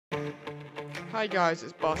Hi guys,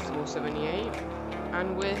 it's Basketball78,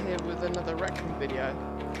 and we're here with another Rec Room video.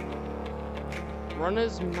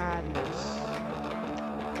 Runner's Madness.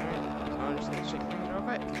 Alright, so I'm just gonna shake my head real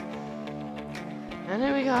quick. And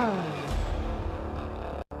here we go.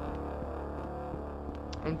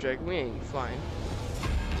 I'm joking, we ain't flying.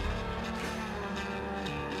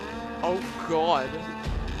 Oh god.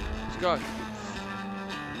 Let's go.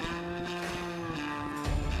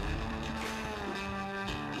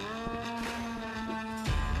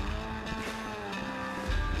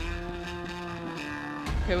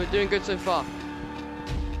 Okay, we're doing good so far.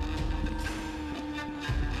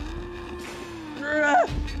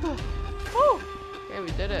 Oh, okay,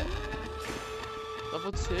 we did it.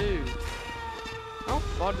 Level 2. How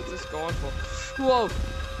far did this go on for? Whoa!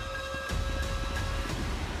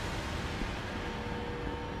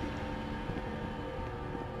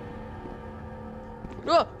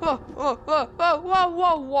 Whoa! Whoa! Whoa! Whoa! Whoa!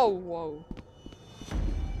 Whoa! Whoa! Whoa!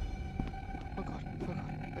 Oh god! Oh god!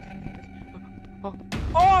 Okay! Okay! Oh!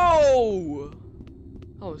 Oh!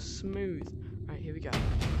 That was smooth. Right, here we go.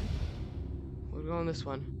 We'll go on this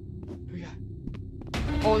one. Here we go.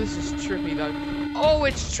 Oh, this is trippy though. Oh,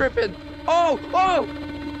 it's tripping. Oh! Oh!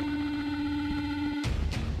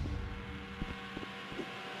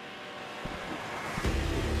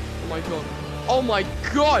 Oh my god. Oh my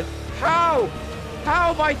god! How?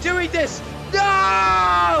 How am I doing this?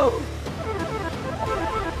 No!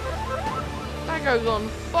 That goes on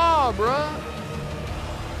far, bruh.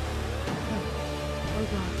 Oh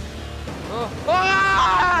god. Oh.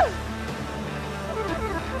 Ah!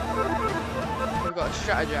 We've got to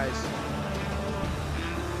strategize.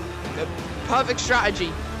 The perfect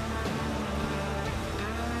strategy.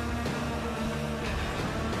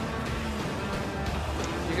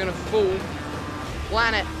 You're gonna fall.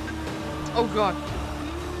 Plan it. Oh god.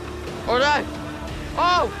 Oh no.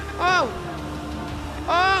 Oh. Oh.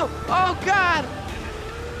 Oh. Oh god.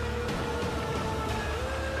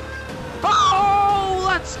 Oh,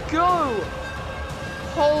 let's go.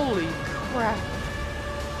 Holy crap.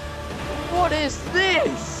 What is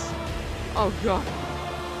this? Oh god.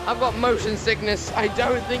 I've got motion sickness. I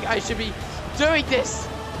don't think I should be doing this.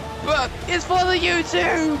 But it's for the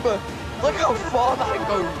YouTube. Look how far that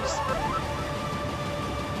goes.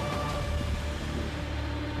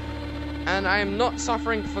 And I am not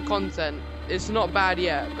suffering for content. It's not bad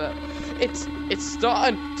yet, but it's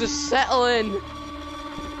starting to settle in.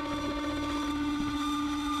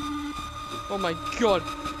 Oh my god.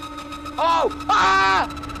 Oh! Ah!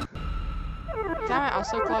 Damn it, I was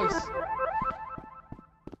so close.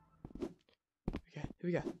 Okay, here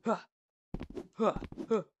we go. Ah! Ah!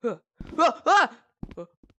 Ah! Ah! Ah! Ah!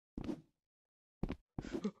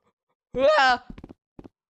 Ah!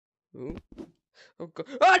 Ooh. Oh god.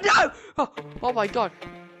 Oh no! Oh, oh my god.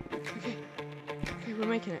 Okay. Okay, we're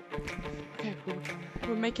making it. Okay,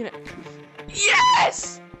 we're making it.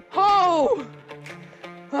 Yes! Oh!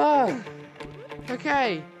 Ah!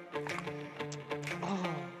 Okay.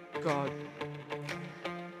 Oh god.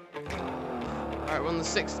 Alright, we're on the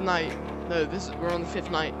 6th night. No, we're on the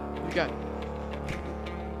 5th night. Here we go.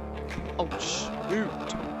 Oh shoot.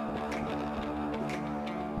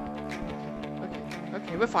 Okay,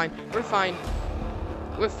 okay, we're fine. We're fine.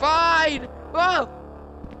 We're fine! Whoa!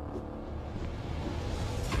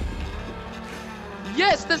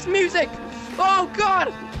 Yes, there's music! Oh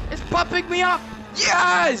god! It's pumping me up!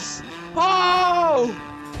 Yes! Oh!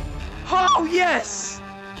 Oh yes!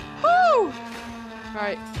 Woo!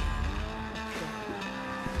 Right.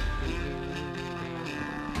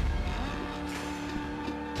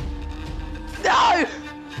 No!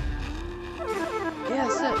 Yeah,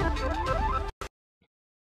 that's it.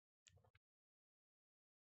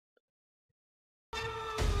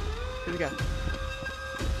 Here we go.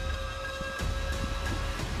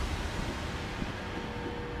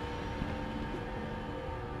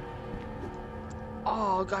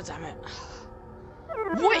 Oh, god damn it.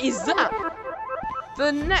 What is that?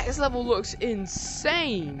 The next level looks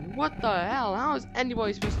insane. What the hell? How is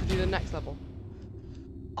anybody supposed to do the next level?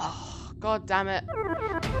 Oh, god damn it.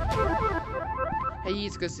 Hey,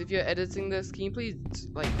 Yiskus, if you're editing this, can you please,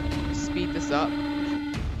 like, speed this up?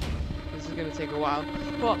 This is gonna take a while.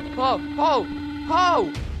 Ho, ho, ho,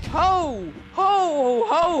 ho, ho, ho,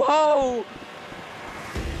 ho, ho.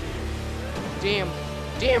 Damn.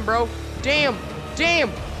 Damn, bro. Damn.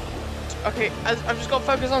 Damn. Okay, I've just got to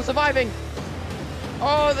focus on surviving.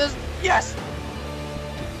 Oh, there's... Yes!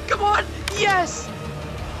 Come on! Yes!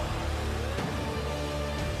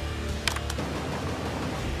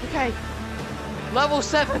 Okay. Level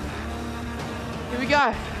 7. Here we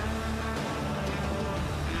go.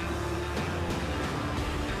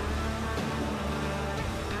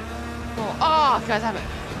 Oh, God damn it.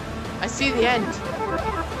 I see the end.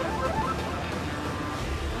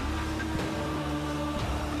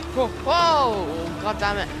 Whoa, whoa, God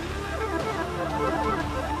damn it.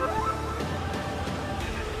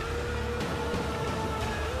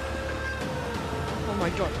 Oh my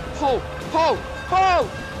God. Ho, ho, ho!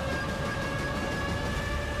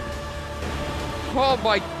 Oh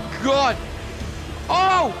my God.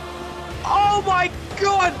 Oh! Oh my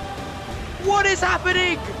God! What is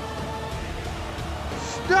happening?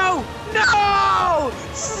 No! No!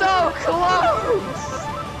 So close!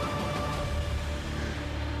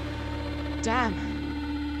 Damn.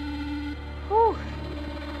 Whew.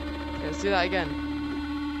 Okay, let's do that again.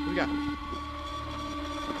 Here we go.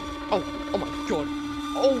 Oh! Oh my God!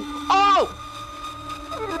 Oh! Oh!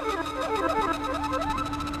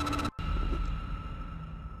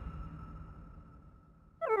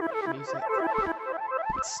 Music.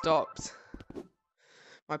 It stopped.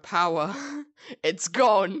 My power. It's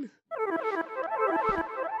gone.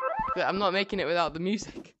 But I'm not making it without the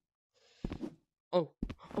music. Oh.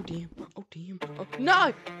 Oh damn. Oh damn. Oh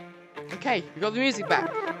no! Okay, we got the music back.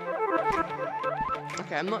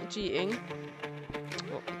 Okay, I'm not cheating.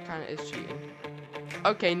 Well, it kinda is cheating.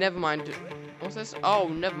 Okay, never mind. What's this? Oh,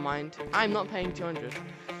 never mind. I'm not paying 200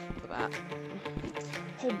 for that.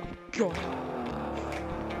 Oh my God.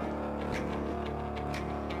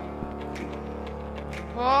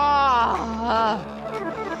 Ah!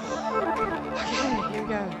 Okay, here we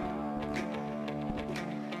go.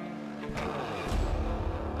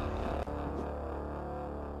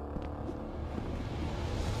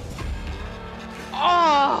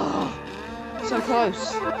 Oh! So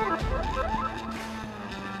close. I'm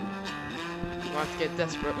about to get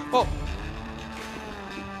desperate. Oh!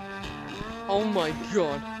 Oh my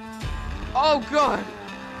God. Oh God!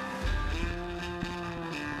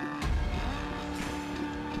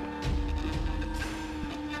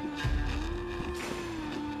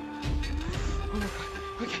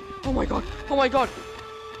 Oh my God! Oh my God!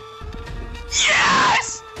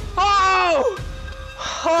 Yes! Oh!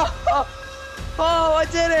 Oh! Oh! I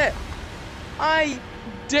did it! I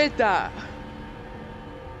did that!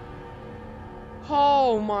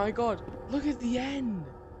 Oh my God! Look at the end!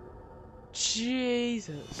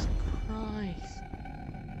 Jesus Christ!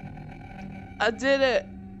 I did it!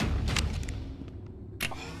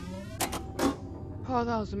 Oh,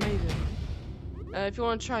 that was amazing. If you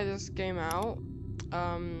want to try this game out,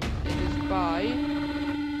 it is by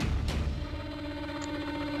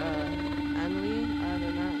Anli, I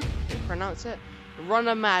don't know how to pronounce it.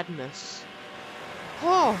 Runner Madness.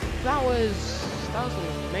 Oh, that was an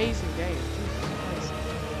amazing game. Jesus Christ.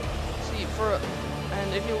 See,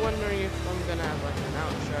 and if you're wondering if I'm gonna have like an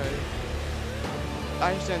outro,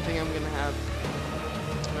 I just don't think I'm gonna have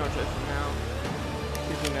an outro for now,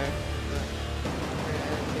 because you know.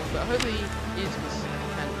 But hopefully you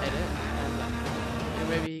can edit.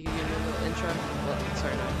 Maybe you can give me a little intro. Well,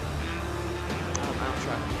 sorry, no.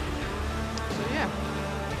 Outro. So yeah.